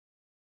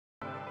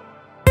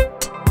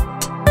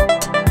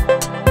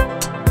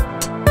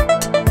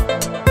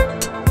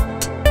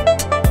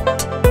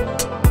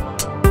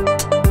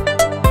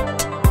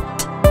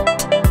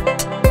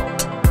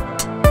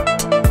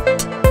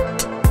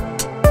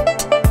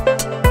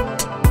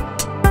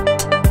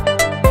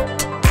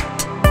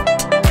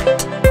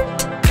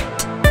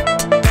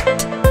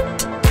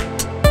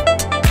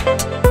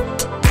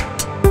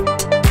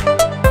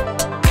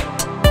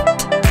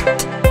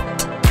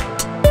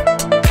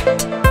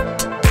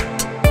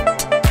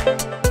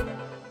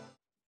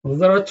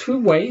There are two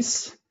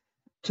ways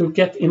to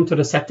get into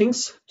the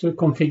settings to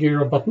configure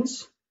your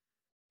buttons.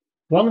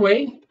 One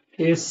way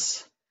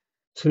is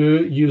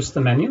to use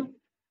the menu.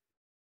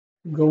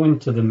 Go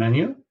into the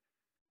menu,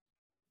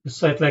 you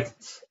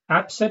select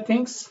App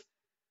Settings,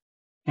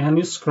 and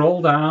you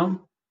scroll down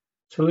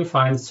till you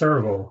find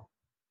Servo.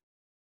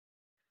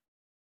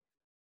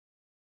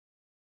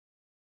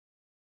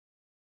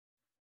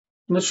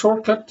 And the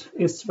shortcut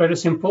is very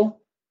simple.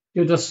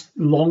 You just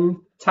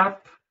long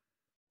tap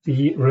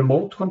the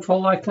remote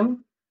control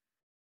icon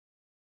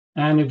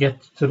and you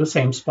get to the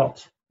same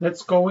spot.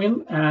 Let's go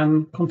in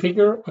and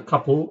configure a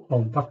couple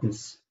of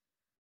buttons.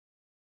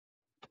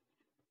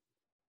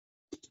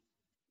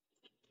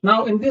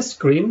 Now in this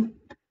screen,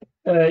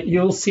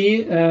 you'll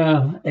see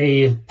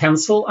a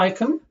pencil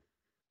icon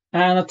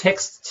and a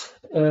text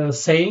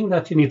saying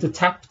that you need to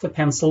tap the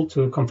pencil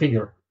to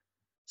configure.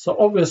 So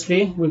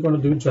obviously we're going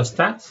to do just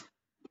that.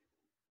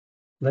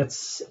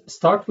 Let's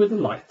start with the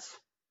light.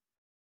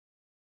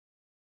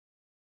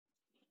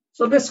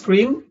 So this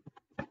screen,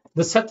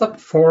 the setup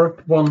for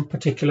one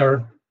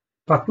particular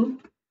button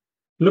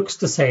looks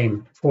the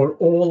same for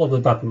all of the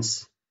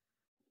buttons.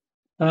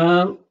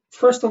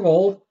 First of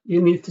all,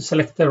 you need to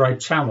select the right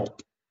channel.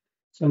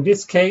 So in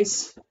this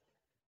case,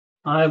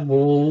 I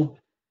will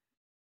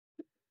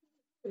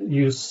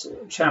use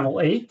channel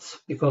 8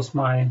 because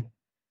my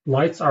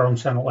lights are on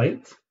channel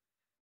 8.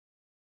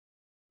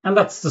 And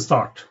that's the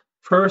start.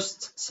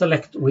 First,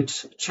 select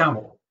which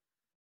channel.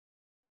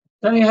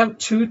 Then you have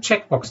two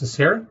checkboxes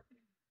here.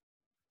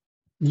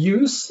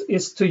 Use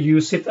is to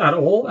use it at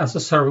all as a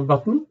servo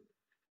button.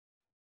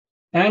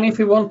 And if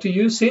you want to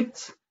use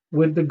it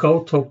with the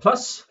Go to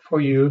Plus for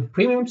you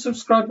premium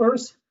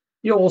subscribers,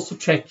 you also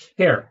check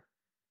here.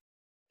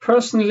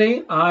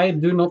 Personally, I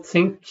do not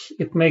think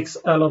it makes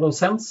a lot of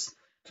sense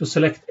to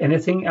select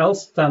anything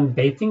else than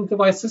baiting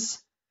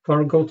devices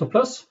for Go to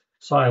Plus,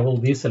 so I will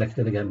deselect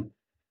it again.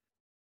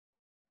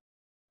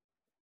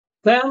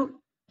 Then,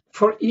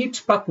 for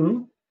each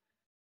button,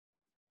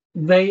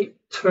 they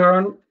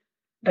turn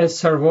a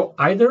servo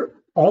either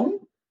on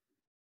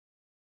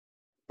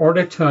or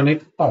they turn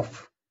it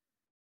off.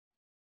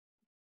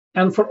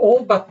 And for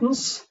all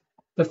buttons,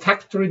 the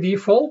factory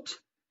default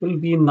will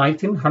be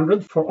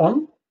 1900 for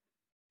on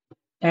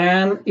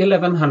and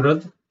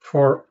 1100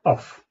 for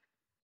off.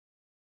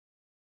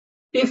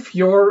 If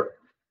your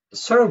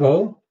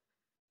servo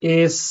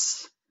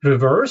is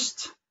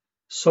reversed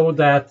so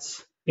that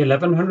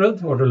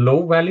 1100 or the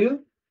low value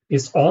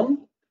is on,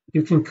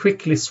 you can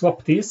quickly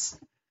swap these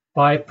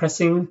by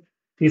pressing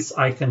this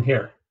icon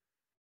here.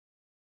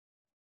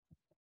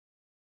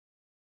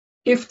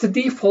 If the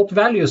default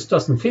values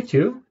doesn't fit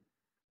you,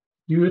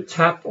 you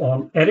tap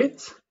on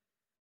Edit,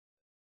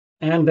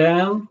 and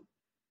then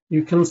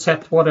you can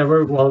set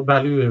whatever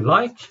value you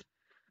like,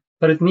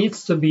 but it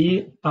needs to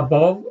be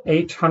above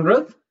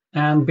 800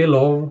 and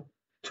below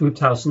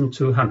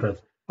 2200.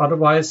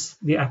 Otherwise,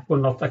 the app will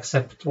not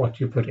accept what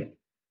you put in.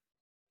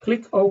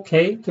 Click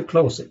OK to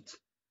close it.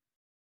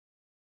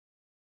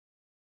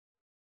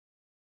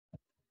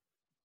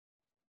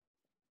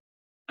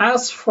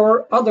 As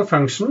for other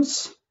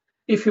functions,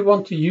 if you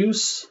want to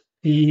use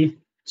the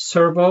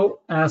servo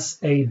as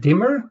a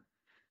dimmer,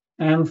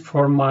 and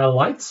for my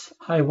lights,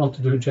 I want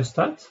to do just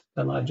that,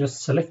 then I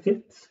just select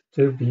it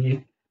to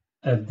be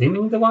a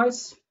dimming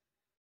device.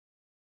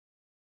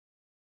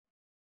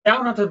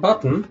 Down at the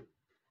bottom,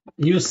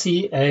 you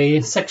see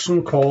a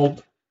section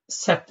called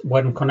Set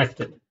when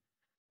connected.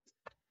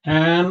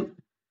 And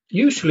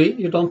usually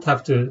you don't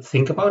have to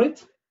think about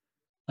it,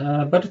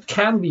 but it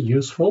can be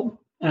useful.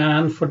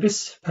 And for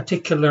this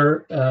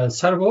particular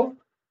servo,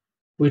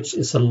 which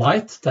is a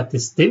light that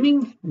is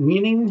dimming,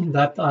 meaning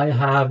that I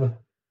have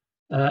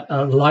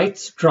a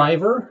light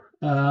driver,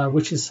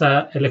 which is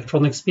an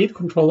electronic speed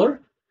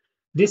controller.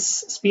 This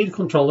speed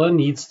controller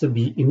needs to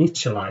be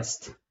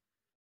initialized.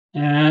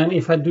 And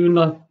if I do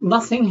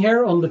nothing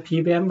here on the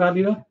PWM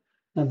value,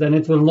 then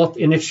it will not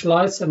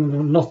initialize and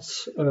will not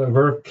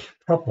work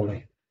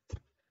properly.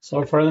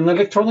 So for an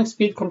electronic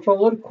speed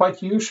controller,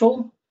 quite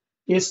usual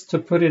is to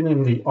put it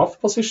in the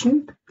off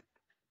position,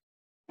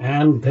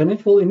 and then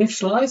it will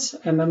initialize,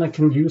 and then I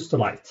can use the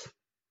light.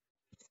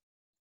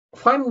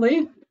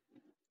 Finally,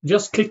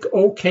 just click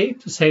OK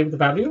to save the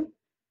value.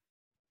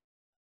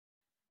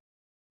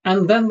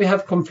 And then we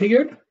have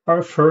configured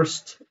our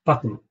first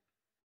button.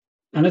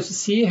 And as you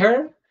see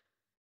here,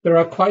 there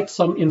are quite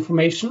some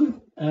information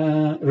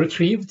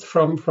retrieved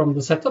from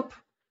the setup.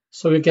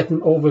 So you get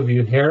an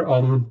overview here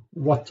on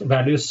what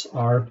values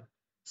are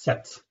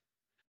set.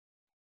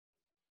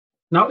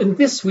 Now in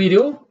this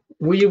video,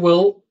 we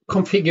will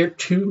configure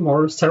two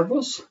more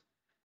servos.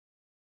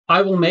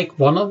 I will make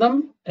one of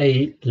them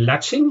a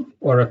latching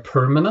or a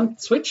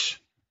permanent switch.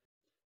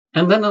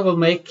 And then I will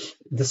make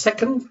the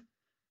second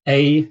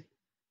a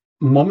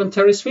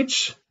momentary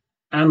switch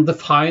and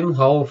define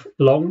how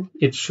long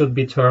it should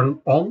be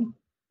turned on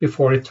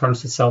before it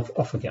turns itself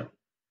off again.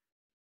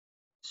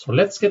 So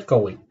let's get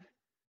going.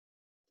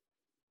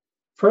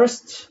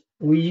 First,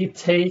 we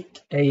take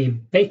a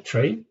bait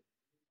tray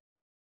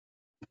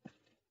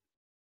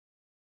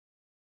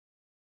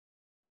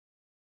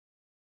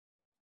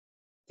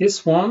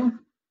This one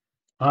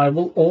I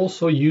will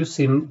also use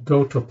in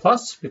Go to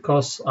Plus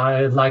because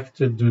I like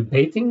to do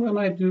baiting when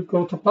I do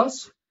Go to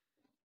Plus.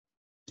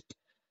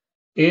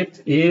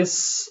 It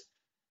is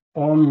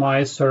on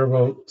my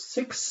Servo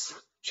 6,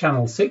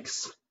 channel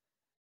 6.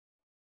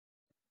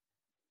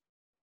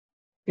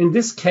 In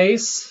this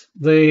case,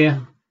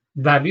 the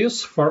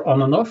values for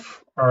on and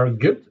off are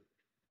good.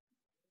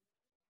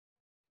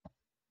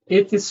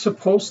 It is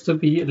supposed to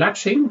be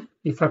latching.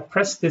 If I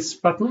press this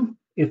button,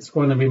 it's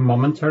going to be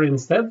momentary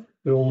instead.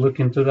 We will look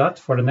into that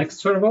for the next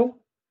servo.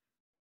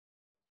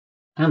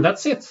 And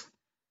that's it.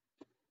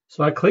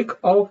 So I click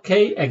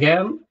OK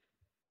again,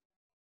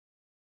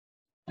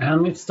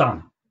 and it's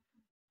done.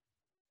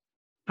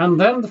 And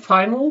then the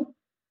final,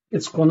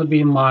 it's going to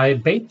be my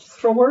bait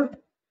thrower.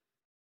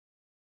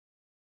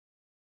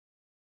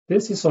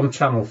 This is on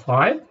channel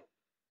 5.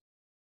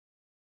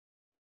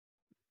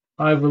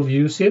 I will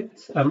use it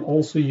and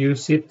also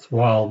use it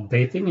while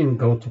baiting in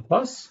Go to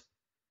Plus.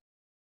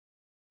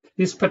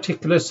 This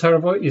particular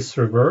servo is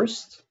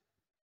reversed.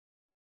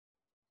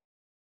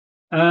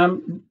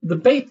 The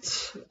bait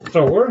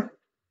thrower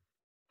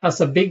has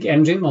a big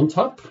engine on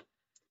top,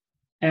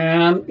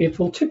 and it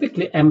will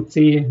typically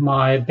empty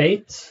my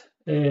bait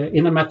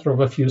in a matter of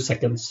a few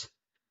seconds.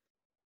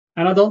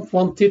 And I don't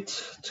want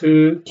it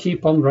to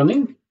keep on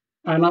running,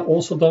 and I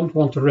also don't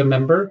want to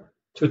remember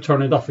to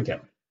turn it off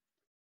again.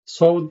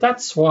 So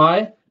that's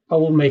why I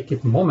will make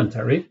it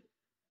momentary.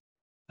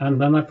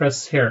 And then I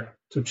press here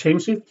to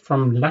change it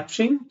from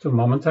latching to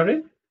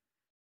momentary.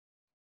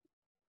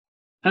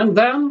 And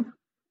then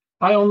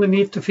I only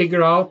need to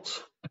figure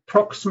out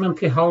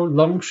approximately how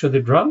long should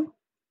it run.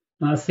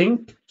 And I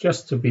think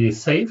just to be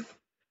safe,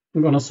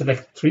 I'm going to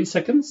select 3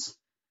 seconds.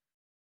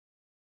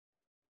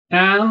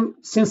 And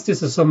since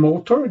this is a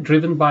motor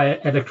driven by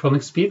an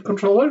electronic speed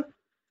controller,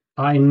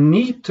 I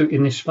need to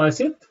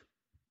initialize it.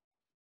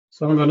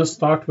 So I'm going to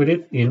start with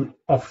it in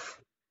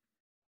off.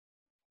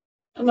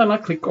 And then I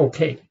click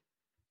OK.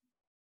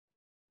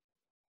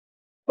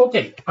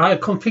 OK, I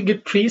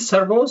configured 3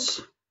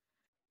 servos.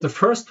 The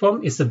first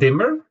one is a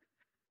dimmer.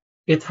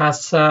 It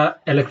has an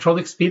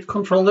electronic speed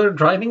controller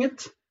driving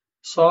it.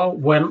 So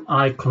when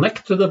I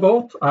connect to the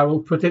boat, I will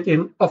put it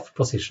in off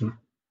position.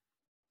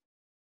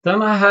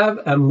 Then I have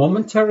a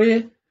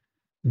momentary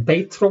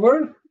bait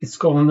thrower. It's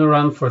going to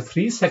run for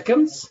 3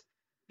 seconds.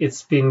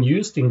 It's being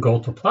used in Go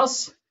to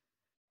Plus.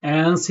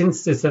 And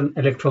since it's an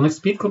electronic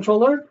speed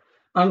controller,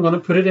 I'm going to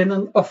put it in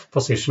an off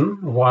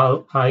position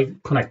while I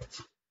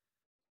connect.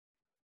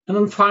 And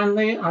then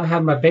finally, I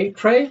have my bait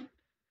tray.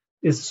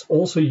 It's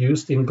also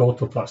used in Go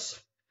to Plus.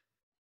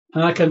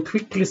 And I can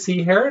quickly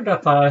see here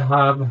that I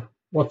have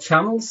what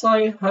channels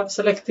I have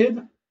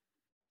selected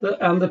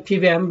and the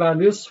PWM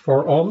values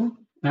for on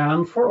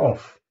and for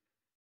off.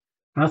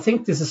 And I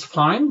think this is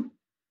fine,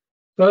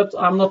 but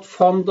I'm not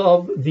fond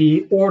of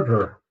the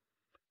order.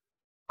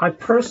 I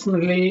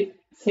personally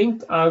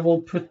think I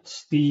will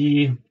put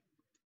the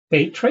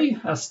bait tray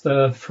as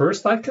the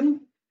first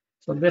icon.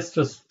 So let's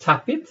just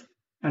tap it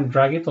and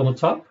drag it on the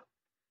top.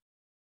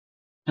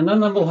 And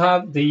then I will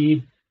have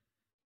the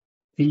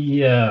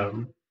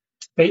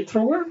bait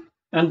thrower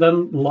and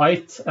then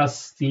light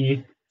as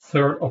the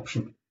third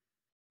option.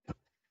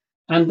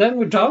 And then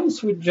we're done,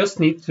 so we just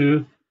need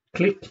to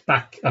click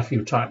back a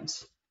few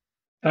times.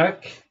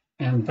 Back,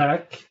 and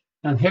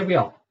here we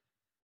are.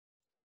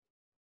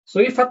 So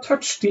if I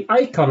touch the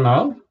icon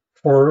now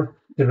for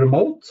the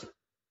remote,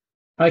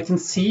 I can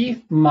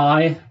see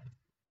my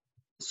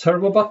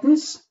servo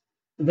buttons.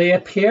 They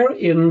appear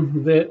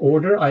in the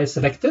order I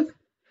selected,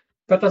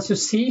 but as you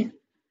see,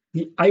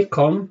 the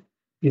icon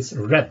is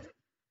red,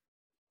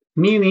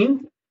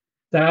 meaning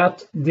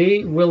that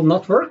they will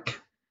not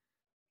work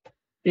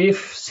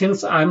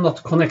since I'm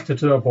not connected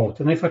to a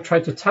boat. And if I try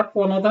to tap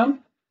one of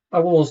them, I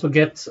will also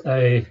get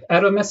an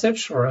error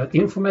message or an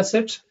info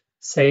message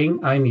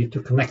saying I need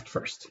to connect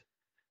first.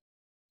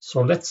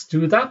 So let's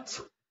do that.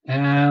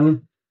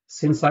 And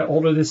since I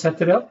already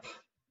set it up,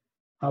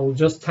 I will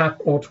just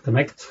tap auto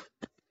connect,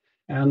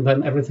 and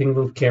then everything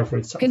will care for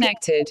itself.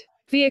 Connected.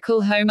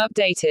 Vehicle home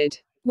updated.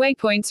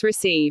 Waypoints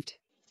received.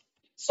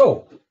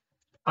 So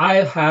I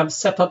have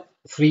set up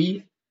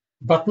 3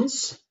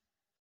 buttons.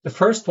 The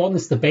first one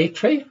is the bait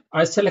tray.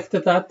 I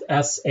selected that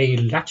as a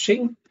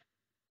latching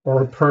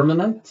or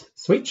permanent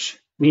switch,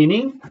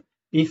 meaning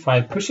if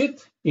I push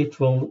it, it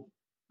will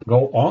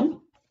go on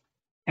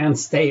and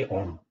stay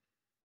on.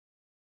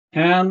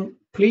 And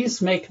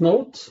please make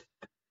note,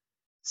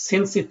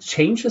 since it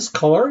changes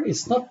color,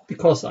 it's not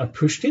because I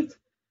pushed it,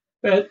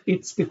 but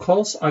it's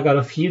because I got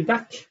a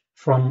feedback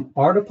from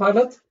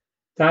autopilot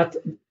that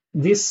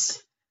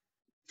this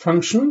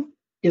function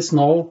is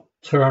now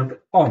turned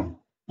on.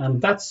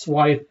 And that's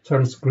why it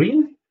turns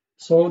green.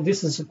 So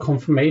this is a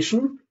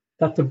confirmation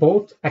that the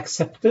boat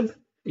accepted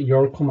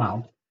your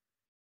command.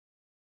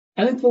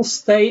 And it will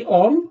stay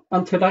on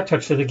until I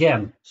touch it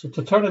again. So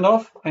to turn it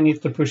off, I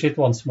need to push it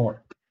once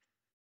more.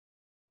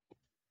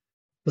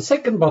 The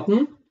second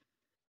button,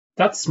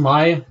 that's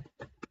my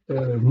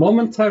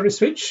momentary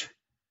switch.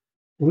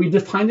 we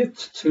defined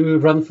it to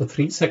run for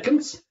 3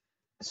 seconds.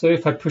 So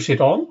if I push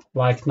it on,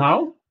 like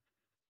now,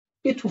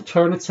 it will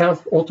turn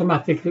itself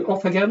automatically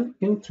off again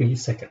in 3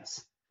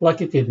 seconds,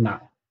 like it did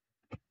now.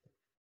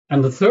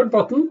 And the third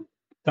button,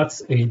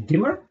 that's a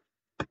dimmer.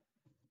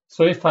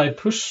 So if I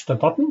push the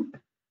button,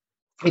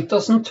 it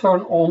doesn't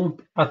turn on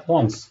at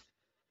once.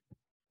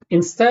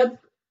 Instead,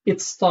 it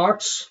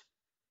starts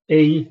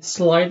a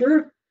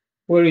slider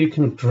where you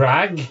can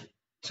drag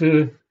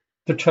to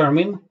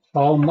determine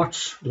how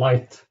much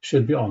light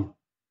should be on.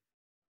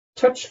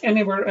 Touch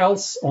anywhere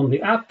else on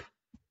the app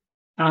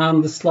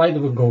and the slider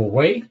will go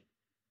away.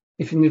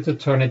 If you need to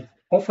turn it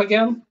off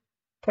again,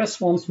 press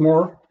once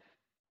more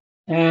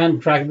and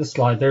drag the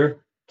slider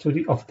to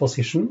the off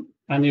position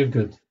and you're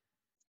good.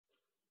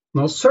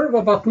 Now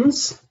servo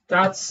buttons,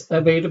 that's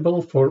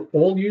available for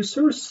all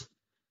users,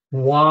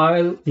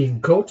 while the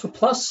Go to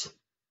Plus,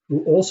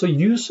 who also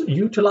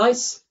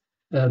utilize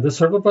the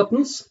servo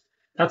buttons,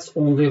 that's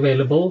only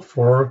available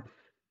for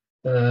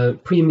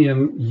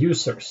premium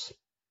users.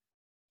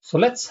 So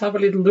let's have a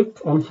little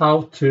look on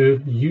how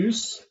to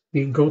use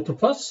the Go to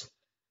Plus.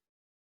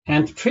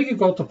 And to trigger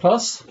Go to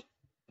Plus,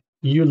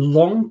 you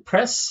long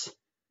press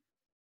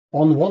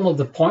on one of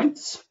the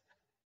points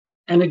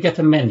and you get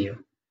a menu.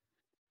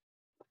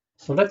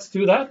 So let's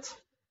do that.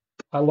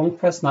 I long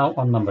press now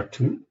on number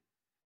 2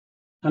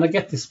 and I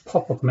get this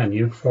pop-up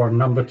menu for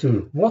number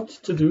 2. What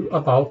to do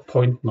about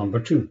point number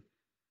 2.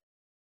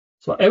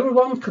 So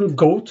everyone can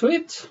go to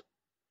it.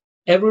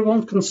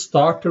 Everyone can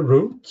start the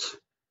route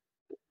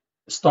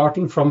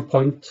starting from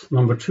point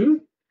number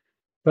 2,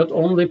 but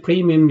only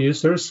premium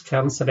users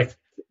can select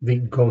the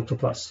Go to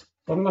Plus.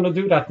 So I'm going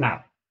to do that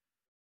now.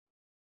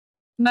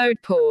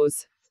 Mode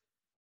pause.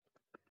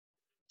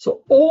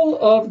 So all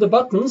of the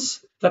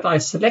buttons that I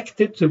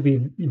selected to be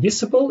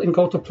visible in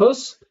Go to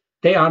Plus,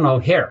 they are now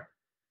here.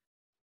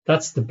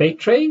 That's the bait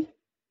tray,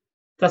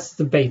 that's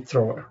the bait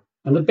thrower.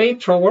 And the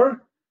bait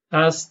thrower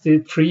has the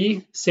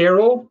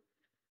 3-0,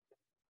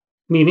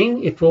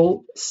 meaning it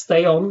will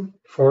stay on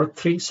for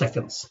 3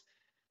 seconds.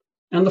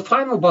 And the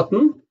final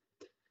button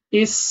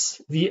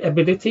is the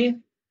ability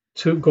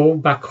to go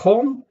back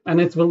home,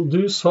 and it will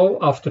do so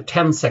after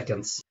 10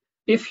 seconds.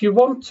 If you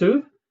want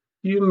to,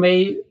 you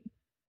may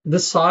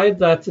decide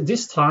that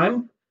this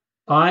time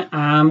I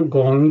am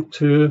going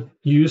to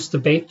use the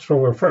bait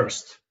thrower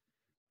first.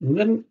 And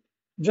then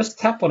just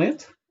tap on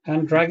it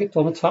and drag it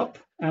on the top,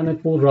 and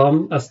it will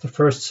run as the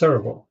first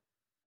servo.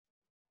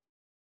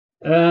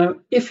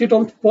 If you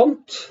don't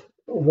want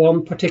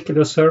one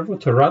particular servo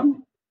to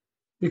run,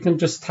 you can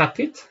just tap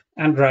it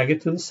and drag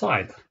it to the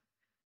side.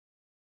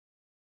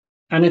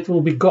 And it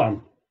will be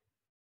gone.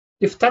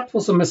 If that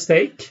was a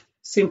mistake,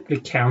 simply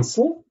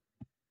cancel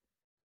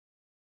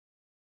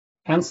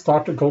and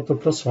start to Go to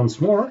Plus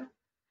once more.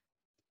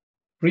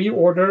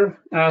 Reorder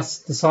as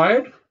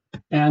desired,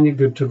 and you're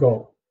good to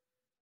go.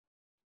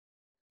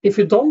 If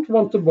you don't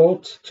want the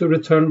boat to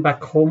return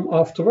back home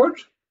afterward,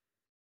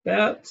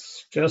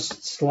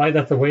 just slide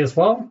that away as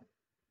well.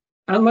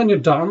 And when you're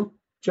done,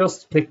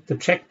 just click the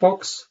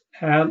checkbox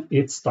and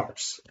it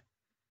starts.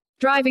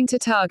 Driving to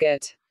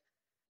target.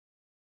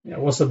 It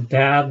was a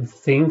bad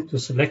thing to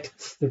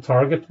select the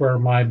target where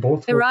my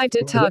boat arrived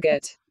at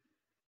target.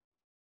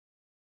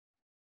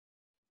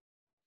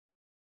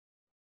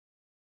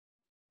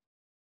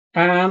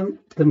 And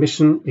the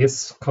mission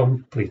is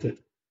completed.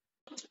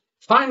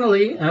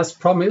 Finally, as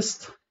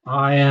promised,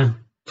 I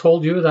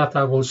told you that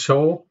I will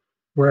show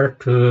where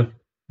to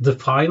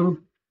define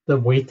the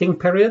waiting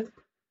period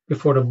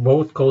before the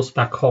boat goes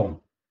back home.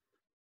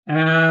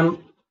 And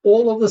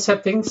all of the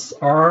settings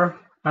are,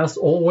 as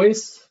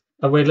always,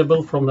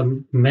 available from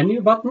the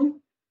menu button.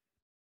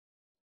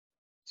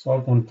 So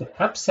I'm going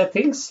to App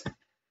Settings,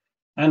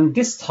 and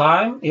this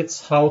time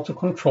it's how to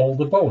control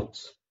the boat.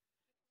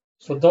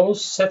 So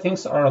those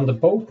settings are on the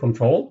boat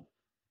control.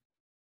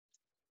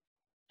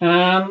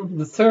 And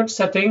the third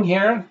setting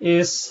here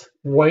is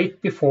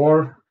wait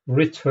before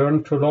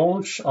return to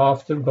launch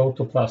after Go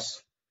to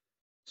Plus.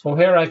 So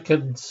here I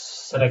could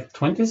select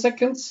 20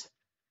 seconds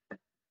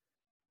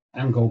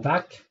and go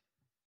back.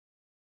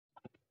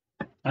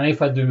 And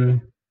if I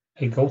do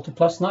a Go to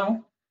Plus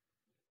now,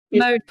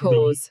 mode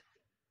pause.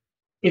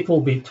 It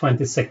will be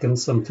 20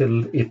 seconds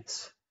until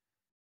it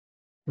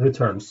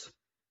returns.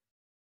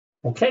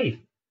 Okay,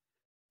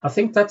 I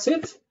think that's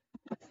it.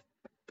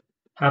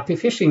 Happy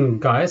fishing,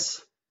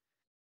 guys.